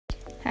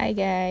Hi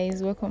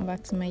guys, welcome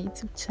back to my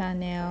YouTube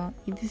channel.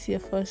 If this is your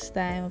first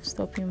time of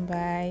stopping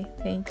by,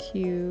 thank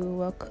you,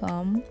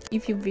 welcome.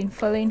 If you've been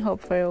following up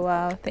for a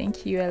while,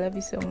 thank you, I love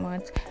you so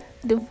much.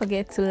 Don't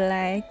forget to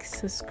like,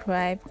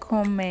 subscribe,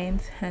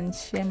 comment and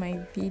share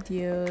my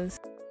videos.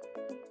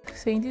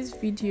 So in this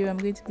video I'm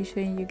going to be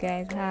showing you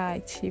guys how I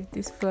achieved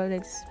this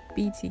flawless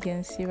beat you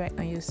can see right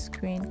on your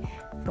screen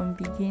from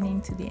beginning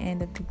to the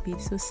end of the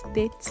beat. So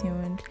stay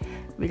tuned,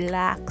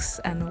 relax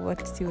and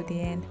watch till the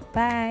end.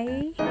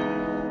 Bye.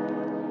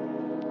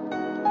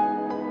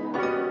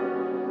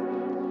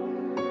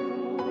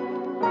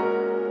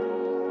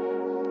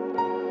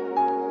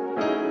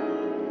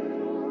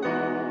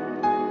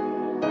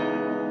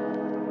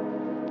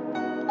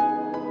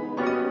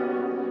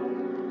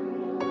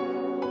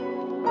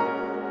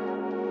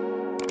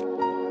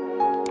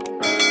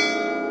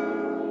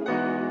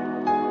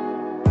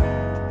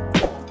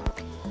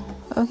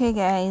 Okay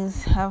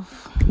guys,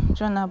 I've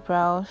drawn a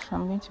brow.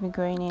 I'm going to be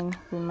going in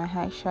with my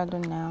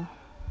eyeshadow now,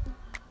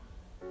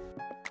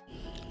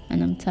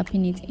 and I'm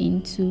tapping it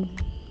into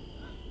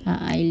her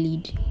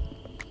eyelid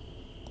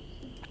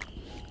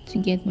to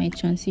get my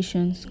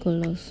transitions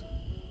colors.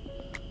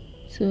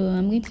 So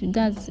I'm going to,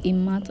 that's a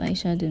matte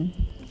eyeshadow,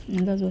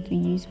 and that's what we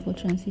use for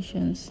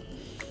transitions,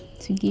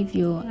 to give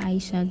your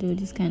eyeshadow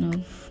this kind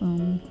of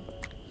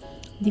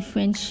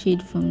different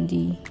shade from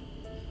the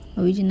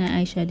original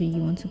eyeshadow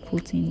you want to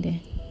put in there.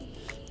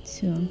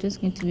 So I'm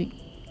just going to be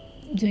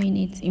doing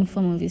it in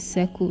form of a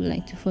circle,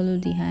 like to follow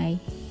the her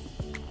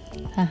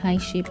eye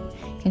shape.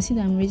 You can see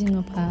that I'm raising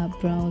up her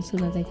brows so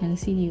that I can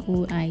see the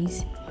whole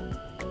eyes.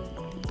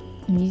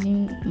 I'm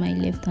using my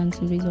left hand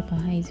to raise up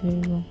her eyes very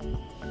well.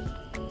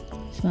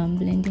 So I'm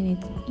blending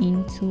it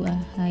into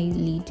her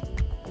eyelid,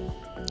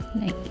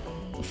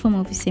 like form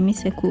of a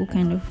semicircle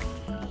kind of.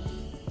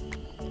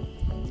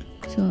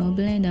 So I'll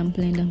blend and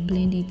blend and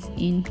blend it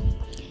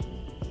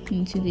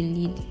into the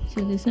lid.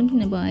 So there's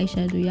something about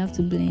eyeshadow, you have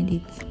to blend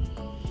it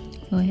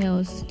or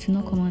else to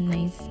not come out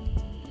nice.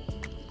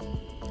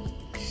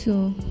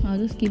 So I'll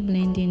just keep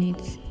blending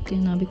it,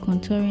 then I'll be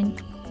contouring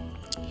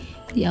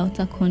the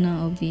outer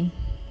corner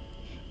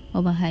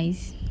of her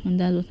eyes, and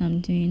that's what I'm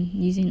doing,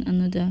 using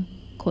another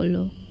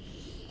color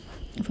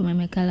for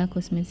my Color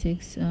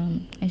Cosmetics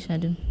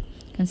eyeshadow.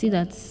 You can see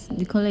that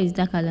the color is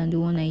darker than the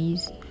one I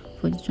use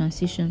for the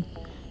transition.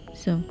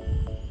 So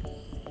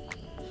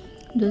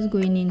just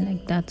going in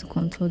like that to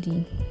contour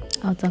the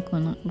outer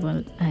corner of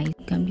our eyes.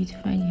 You can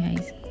beautify the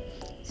eyes.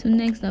 So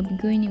next I'll be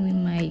going in with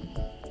my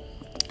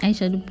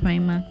eyeshadow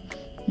primer,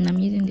 and I'm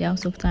using the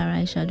House of Tara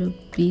eyeshadow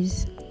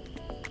base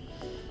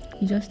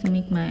just to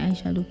make my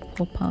eyeshadow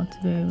pop out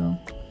very well.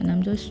 And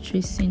I'm just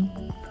tracing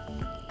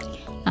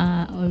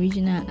our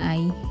original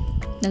eye,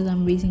 as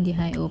I'm raising the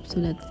eye up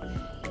so that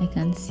I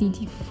can see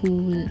the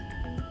full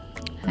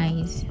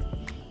eyes.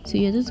 So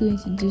you're just going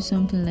to do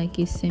something like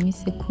a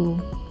semicircle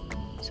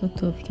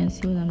sort of. You can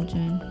see what I'm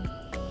doing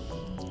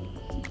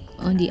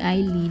on the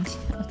eyelid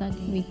after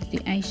with the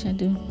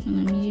eyeshadow,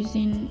 and I'm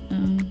using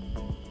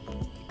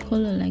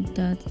color like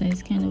that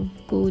is kind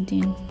of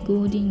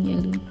golden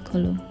yellow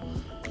color.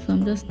 So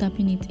I'm just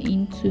tapping it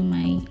into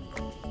my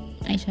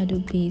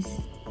eyeshadow base.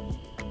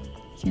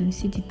 You can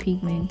see the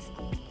pigment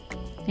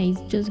that is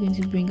just going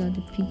to bring out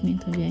the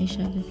pigment of the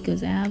eyeshadow,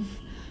 because I have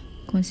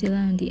concealer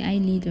on the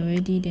eyelid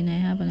already, then I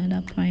have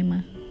another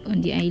primer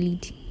on the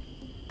eyelid.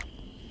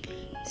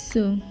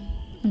 So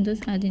I'm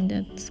just adding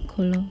that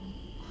color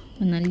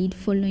on a lid,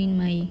 following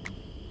my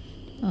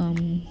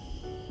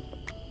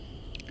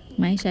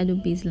my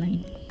eyeshadow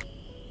baseline.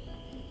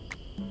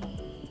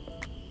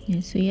 Yeah,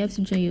 so you have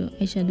to draw your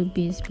eyeshadow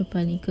base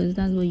properly, because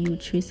that's what you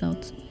trace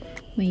out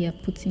when you're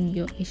putting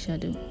your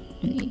eyeshadow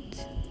on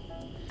it.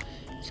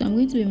 So I'm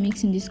going to be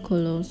mixing these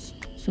colors,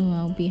 so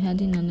I'll be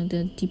adding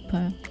another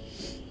deeper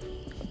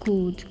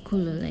gold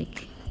color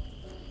like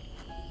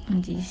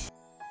on this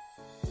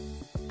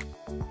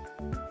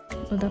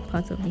other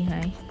part of the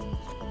eye.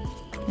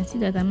 You can see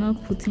that I'm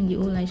not putting the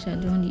whole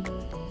eyeshadow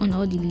on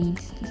all the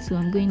lids, so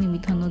I'm going in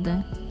with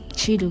another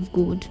shade of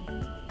gold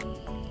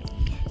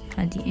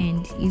at the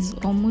end. It's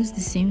almost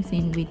the same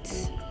thing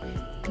with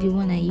the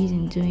one I use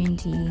in doing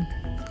the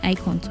eye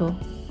contour,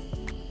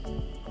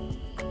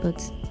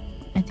 but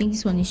I think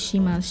this one is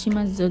shimmer.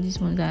 Shimmer is all this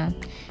one that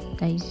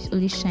is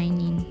only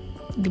shining.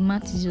 The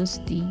matte is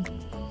just the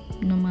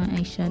normal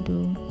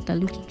eyeshadow that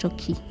looks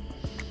chalky,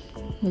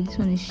 but this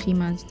one is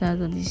shimmer,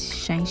 that's all this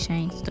shine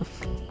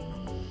stuff.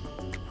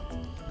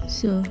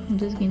 So I'm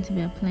just going to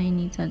be applying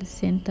it at the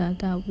center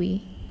that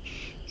way.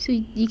 So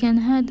you can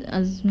add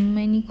as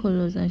many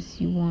colors as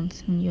you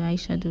want on your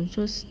eyeshadow.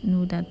 Just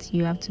know that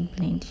you have to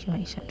blend your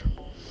eyeshadow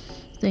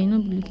so you'll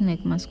not be looking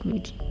like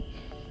masquerade.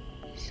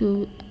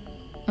 So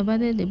I've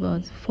added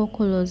about 4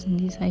 colors in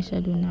this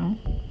eyeshadow now,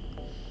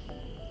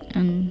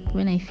 and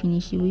when I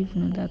finish you will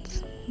even know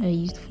that I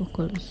used 4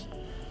 colors.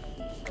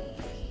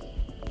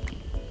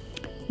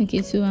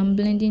 Okay, so I'm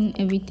blending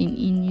everything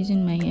in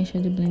using my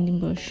eyeshadow blending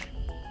brush.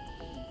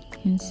 You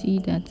can see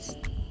that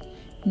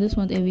I just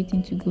want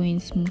everything to go in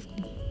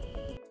smoothly.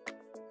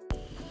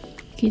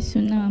 Okay,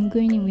 so now I'm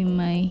going in with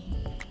my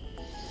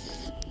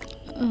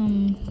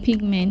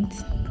pigment.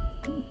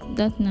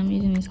 That thing I'm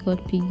using is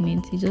called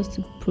pigment. It's just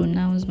to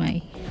pronounce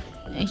my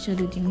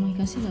eyeshadow the more. You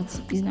can see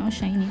that it's now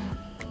shining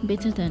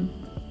better than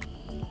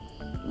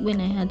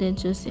when I added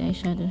just the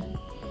eyeshadow.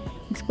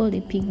 It's called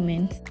a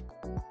pigment.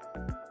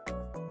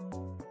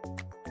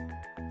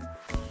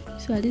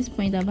 So at this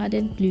point I've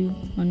added glue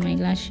on my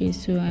lashes,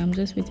 so I'm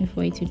just waiting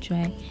for it to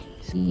dry.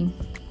 So the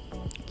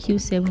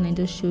Q7 I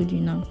just showed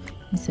you now,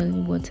 inside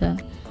water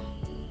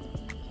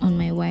on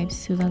my wipes,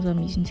 so that's what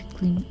I'm using to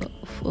clean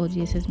off all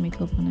the excess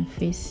makeup on my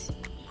face.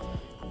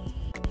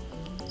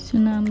 So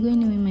now I'm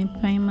going in with my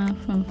primer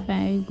from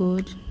Fairy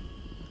Gold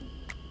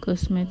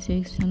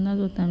Cosmetics, and that's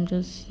what I'm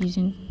just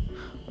using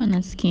on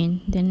my skin.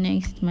 Then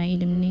next, my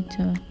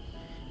illuminator,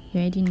 you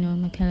already know,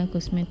 my color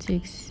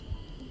cosmetics.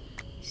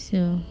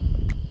 So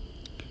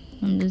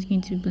I'm just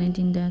going to be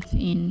blending that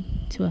in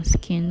to our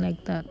skin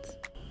like that.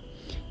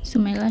 So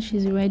my lash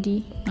is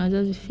ready. I'll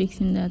just be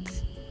fixing that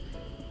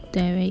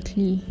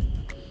directly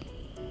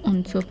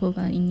on top of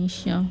our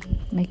initial,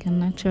 like a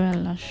natural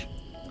lash.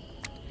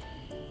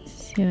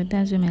 So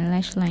that's where my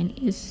lash line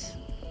is.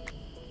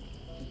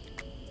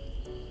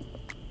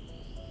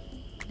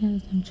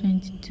 That's what I'm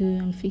trying to do.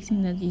 I'm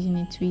fixing that using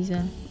a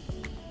tweezer.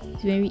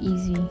 It's very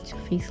easy to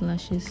fix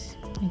lashes,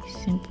 like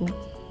simple.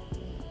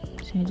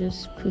 So I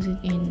just put it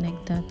in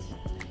like that,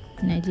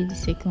 and I did the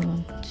second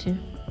one too.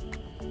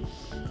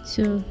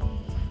 So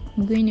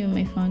I'm going in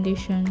with my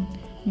foundation.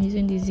 I'm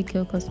using the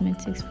Gele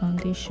Cosmetics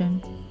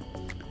foundation.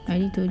 I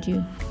already told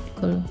you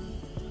the color.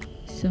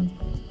 So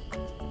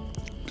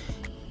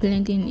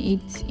blending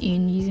it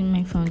in using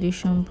my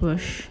foundation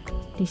brush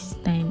this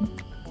time.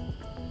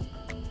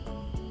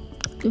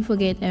 Don't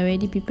forget, I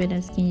already prepared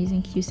our skin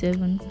using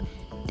Q7.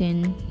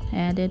 Then I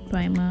added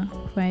primer,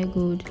 Fairy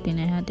Gold. Then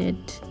I added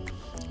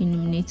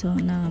illuminator.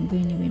 Now I'm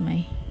going in with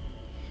my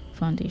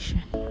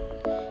foundation.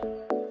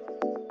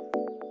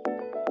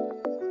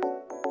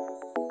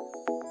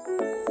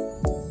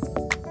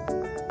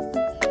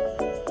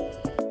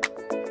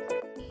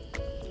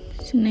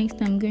 So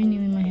next I'm going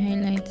in with my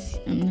highlights,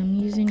 and I'm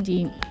using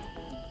the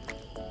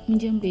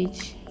medium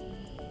beige,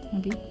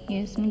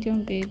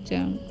 medium beige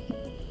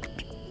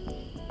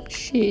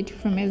shade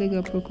from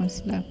Elegant Pro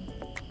Concealer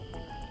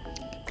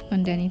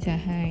underneath her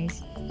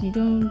eyes. You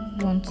don't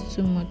want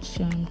too much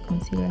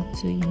concealer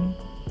too,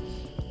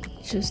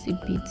 just a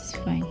bit is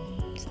fine.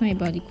 It's not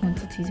about the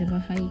quantity, it's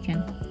about how you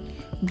can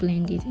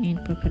blend it in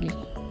properly.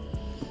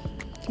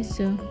 Okay,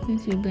 so I'm going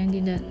to be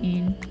blending that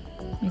in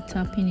by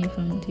tapping it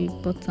from the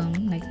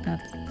bottom like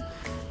that,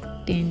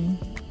 then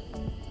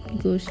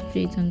go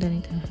straight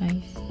underneath her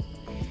eyes.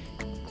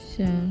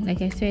 So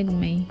like I said in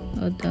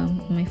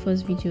my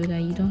first video,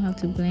 that you don't have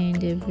to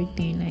blend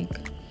everything, like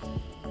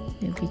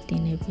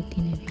everything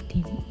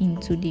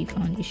into the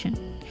foundation.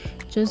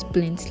 Just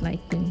blend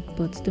slightly,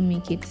 but don't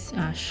make it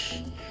harsh.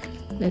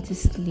 Let it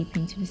slip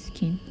into the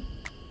skin.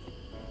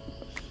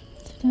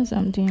 So that's what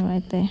I'm doing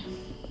right there.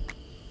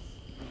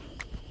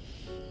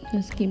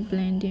 Just keep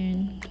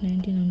blending.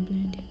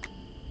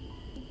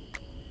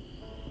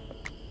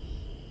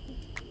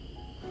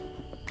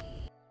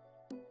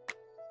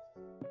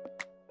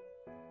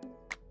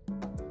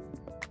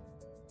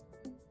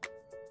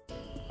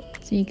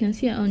 So you can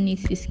see how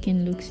neat the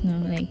skin looks now,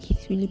 like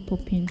it's really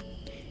popping,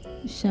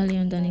 especially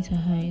underneath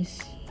her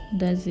eyes.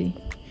 That's the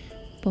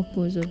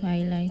purpose of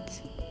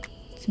highlights,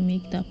 to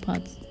make that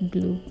part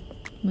glow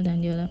more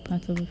than the other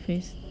part of the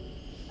face.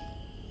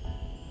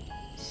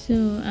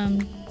 So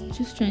I'm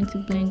just trying to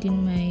blend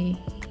in my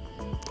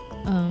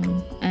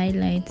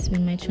highlights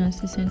with my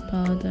translucent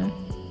powder,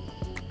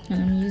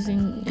 and I'm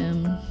using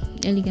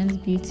Elegance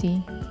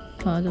Beauty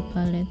powder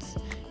palette.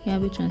 We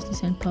have a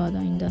translucent powder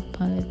in that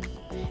palette,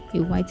 a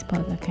white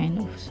powder kind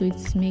of, so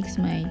it makes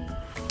my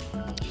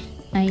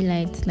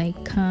highlights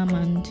like calm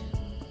and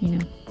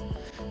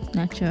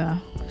natural.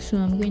 So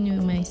I'm going in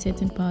with my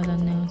setting powder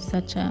now,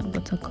 Sacha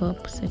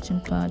Buttercup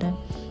setting powder.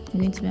 I'm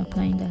going to be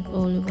applying that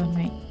all over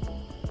my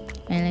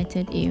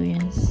highlighted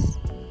areas.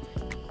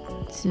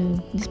 So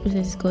this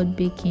process is called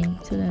baking,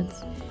 so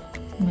that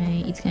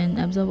it can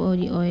absorb all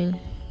the oil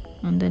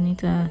underneath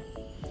the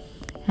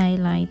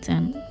highlight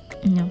and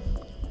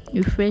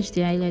refresh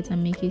the highlight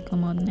and make it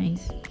come out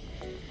nice.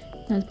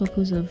 That's the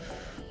purpose of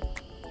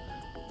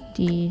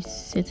the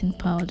setting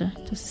powder,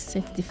 just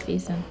set the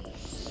face and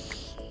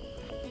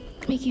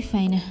make it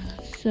finer.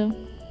 So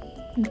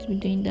I'm going to be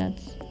doing that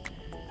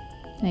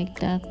like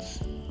that.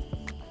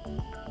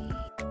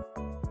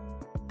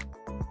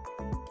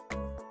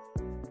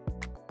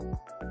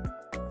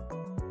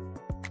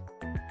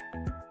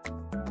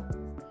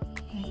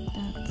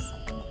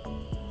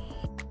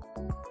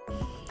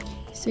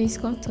 So it's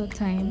contour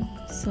time,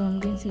 so I'm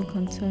going to be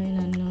contouring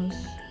her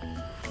nose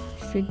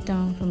straight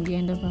down from the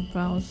end of her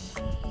brows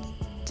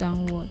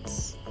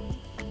downwards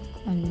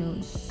and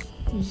nose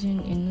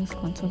using a nose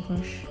contour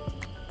brush.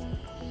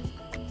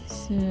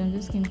 So I'm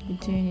just going to be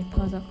doing a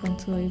powder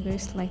contour, a very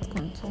slight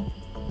contour.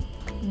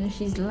 you know,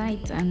 she's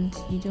light and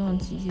you don't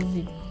want to use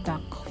it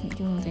dark. You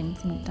don't want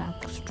anything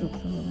dark strokes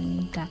or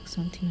any dark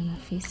something on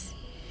her face.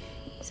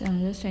 So I'm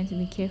just trying to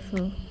be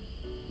careful.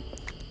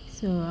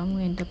 So I'm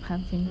going to end up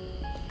having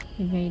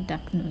a very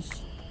dark nose.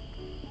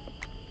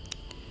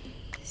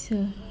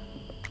 So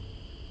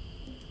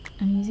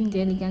I'm using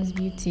the Elegance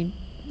Beauty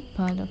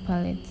powder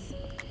palette.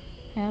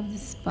 I have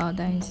this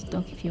powder in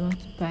stock if you want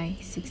to buy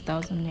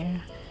 6,000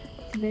 naira.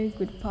 It's a very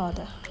good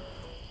powder.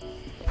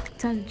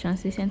 It has a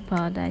translucent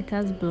powder, it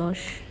has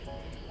blush,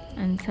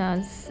 and it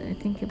has, I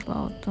think,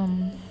 about how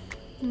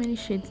many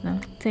shades now?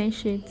 10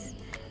 shades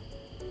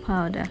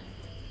powder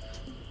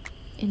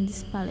in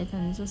this palette,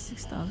 and it's just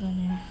 6,000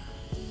 naira.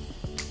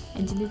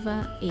 I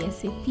deliver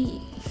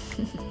ASAP.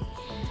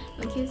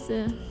 Okay,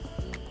 so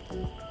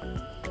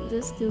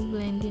just still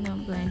blending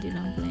and blending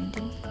and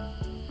blending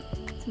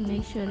to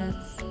make sure that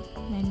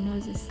my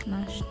nose is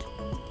snatched.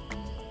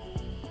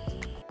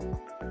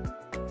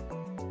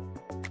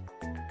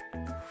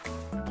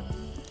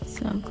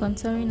 So I'm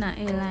contouring her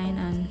hairline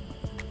and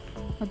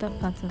other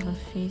parts of her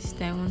face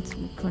that I want to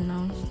be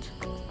pronounced.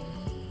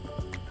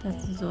 That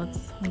is what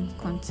I'm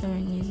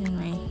contouring using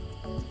my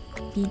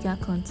bigger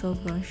contour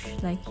brush.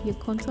 Like, your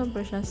contour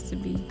brush has to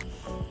be,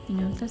 you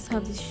know, just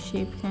have this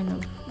shape kind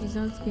of. It's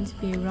not going to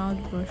be a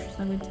round brush, it's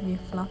not going to be a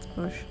flat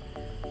brush.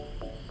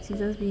 So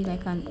just be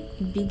like a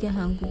bigger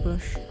angle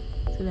brush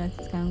so that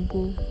it can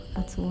go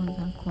at once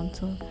and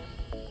contour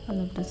all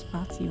of those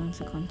parts you want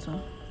to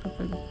contour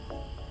properly.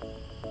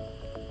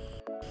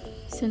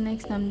 So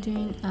next I'm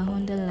doing a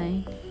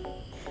underline,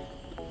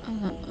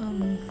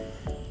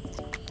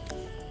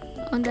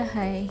 under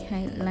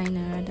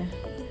eyeliner rather.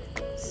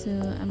 So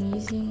I'm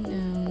using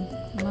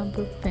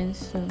Marlbrook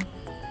pencil,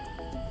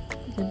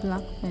 the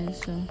black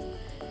pencil.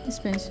 This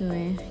pencil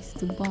is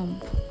the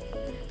Bomb.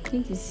 I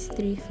think it's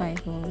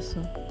 3.5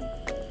 also.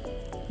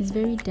 It's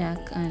very dark,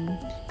 and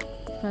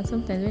but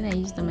sometimes when I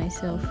use it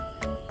myself,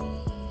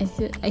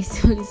 I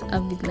still always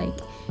have it like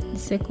the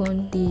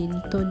second day,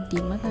 the third day.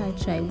 No matter I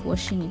try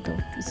washing it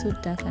off, it's so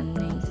dark and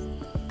nice.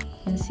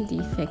 You can see the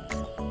effect.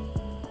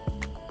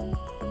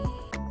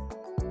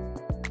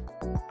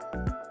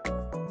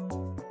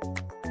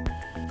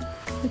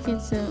 Okay,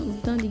 so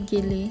we've done the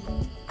Gele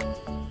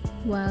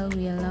while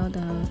we allowed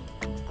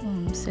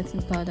our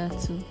setting powder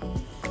to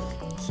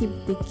keep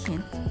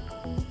baking.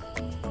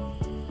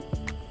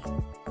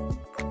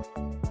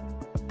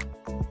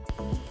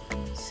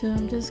 So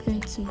I'm just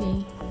going to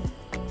be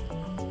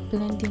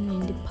blending in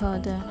the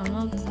powder. I'm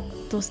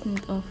not dusting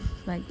it off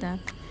like that.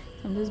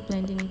 I'm just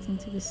blending it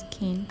into the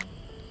skin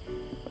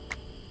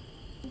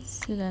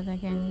so that I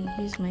can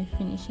use my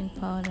finishing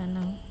powder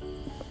now.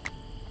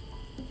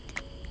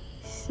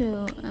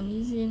 So I'm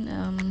using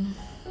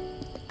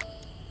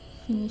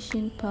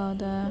finishing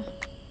powder.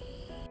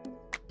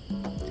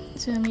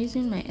 So I'm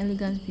using my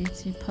Elegance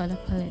Beauty powder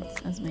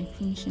palette as my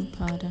finishing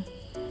powder.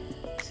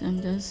 So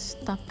I'm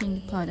just tapping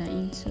the powder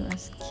into her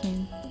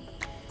skin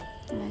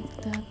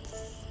like that.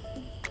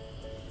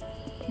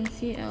 You can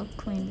see how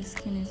clean the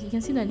skin is. You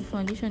can see that the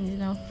foundation is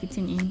now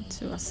fitting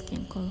into her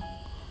skin color.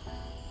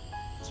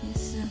 Okay,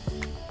 so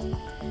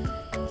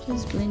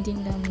just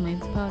blending down with my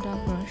powder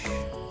brush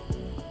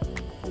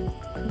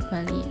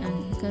properly,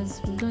 and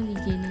because we've done the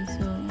Gele,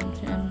 so I'm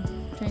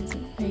trying to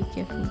be very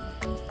careful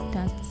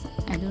that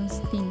I don't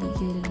stain the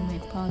Gele with my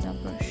powder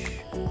brush.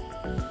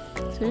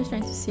 So just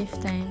trying to save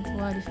time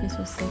while the face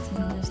was setting,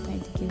 just tie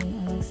the Gele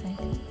alongside.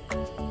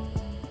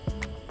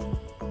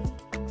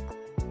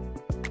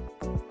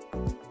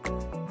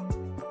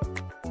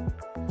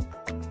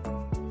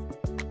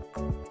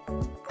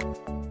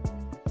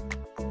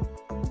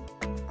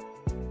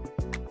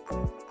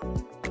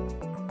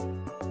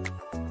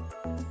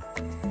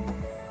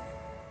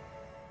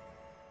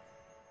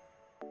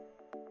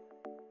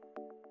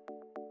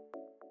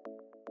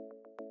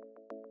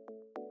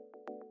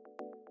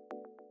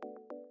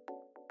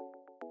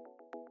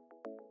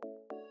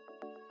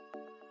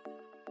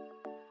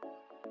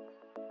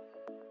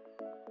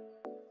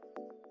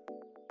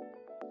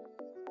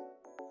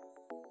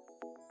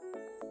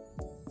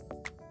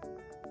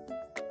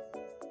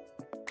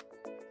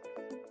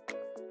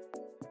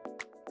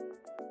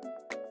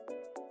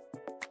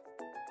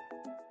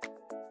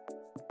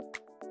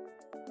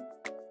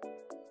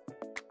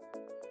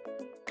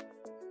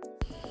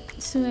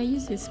 So I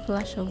used a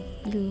splash of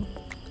blue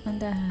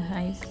under her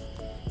eyes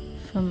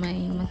from my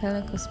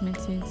Makala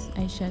Cosmetics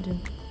eyeshadow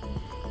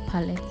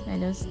palette. I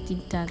just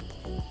did that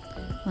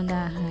under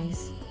her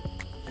eyes.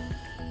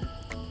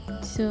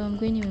 So I'm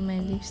going in with my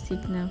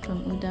lipstick now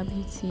from Huda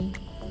Beauty,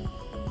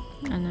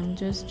 and I'm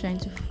just trying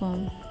to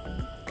form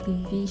the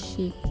V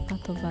shape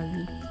part of her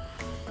lip.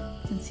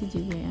 You can see the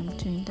way I'm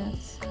doing that.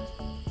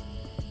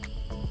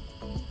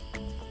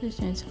 Just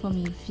trying to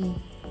form a V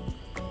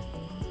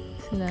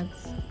so that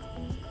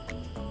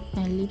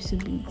my lips will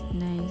be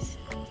nice.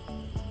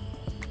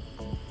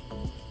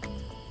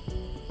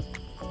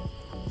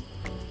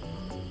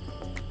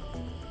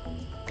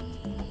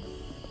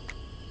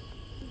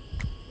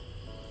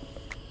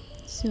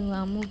 So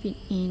I'll move it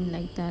in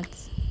like that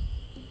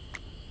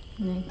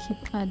and I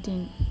keep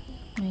adding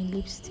my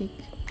lipstick.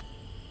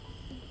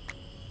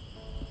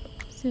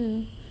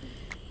 So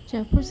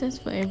your process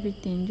for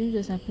everything, don't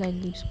just apply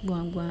lips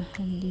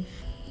and leave.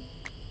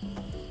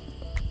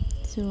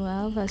 So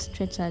I have a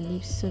stretch her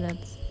lips so that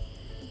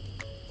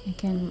I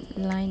can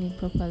line it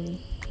properly.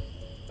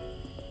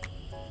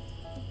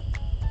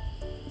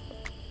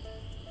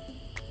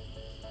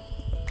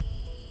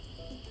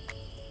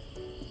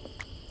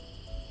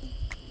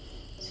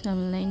 So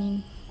I'm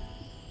lining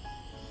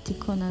the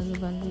corners of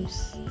her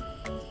lips.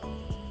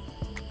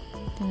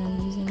 Then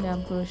I'm using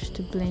that brush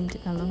to blend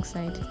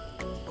alongside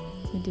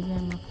with the way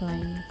I'm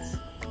applying it.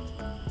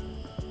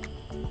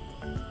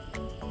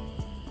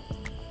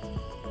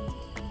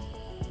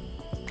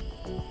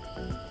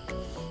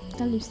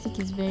 That lipstick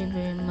is very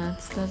matte,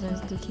 that's why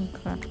it's looking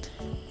cracked.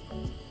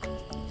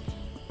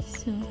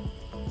 So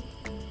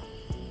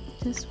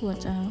just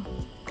watch how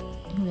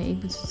we're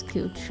able to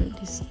scale through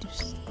these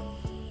lips.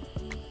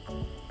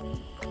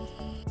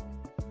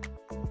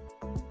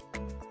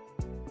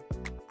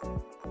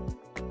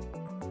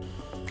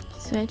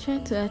 So I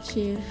tried to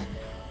achieve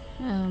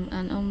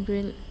an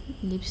ombre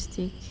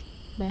lipstick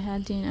by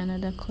adding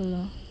another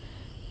color,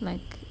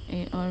 like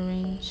an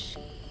orange.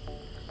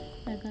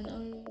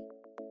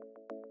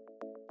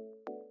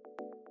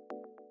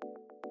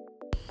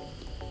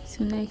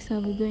 So next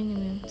I'll be going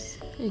in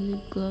with a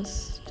lip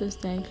gloss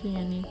just directly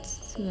on it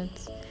so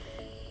that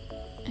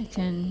I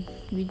can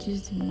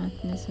reduce the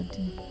matte-ness of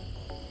the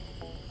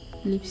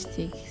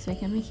lipstick, so I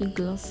can make it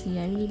glossy.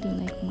 I really don't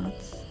like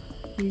matte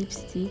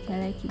lipstick,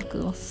 I like it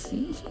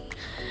glossy.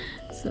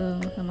 So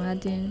I'm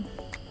adding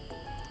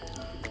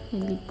a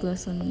lip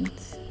gloss on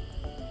it.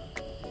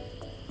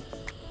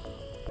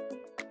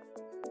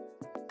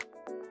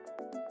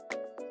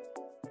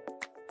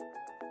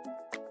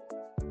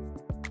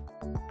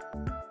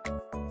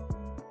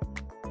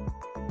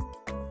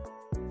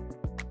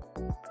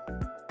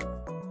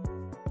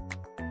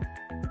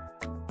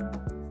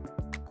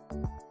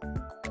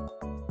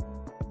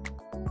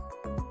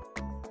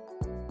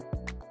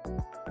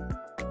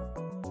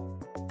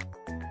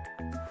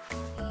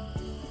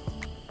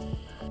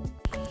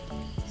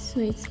 So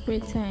it's spray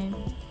time,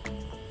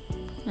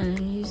 and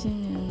I'm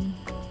using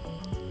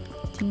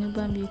the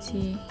Yoruba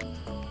Beauty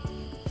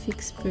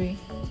Fix Spray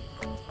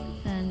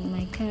and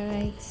my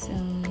Carite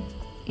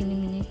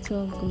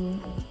Illuminator Glue.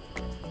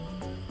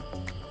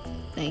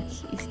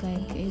 It's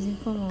in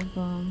form of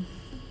a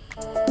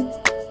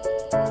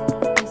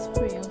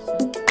spray also.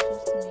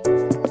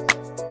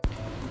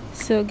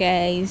 So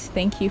guys,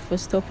 thank you for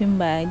stopping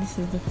by. This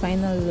is the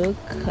final look.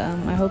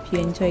 I hope you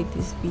enjoyed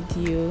this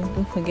video.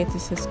 Don't forget to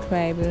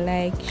subscribe,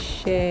 like,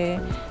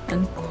 share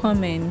and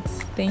comment.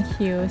 Thank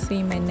you. See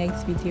you in my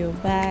next video.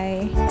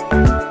 Bye.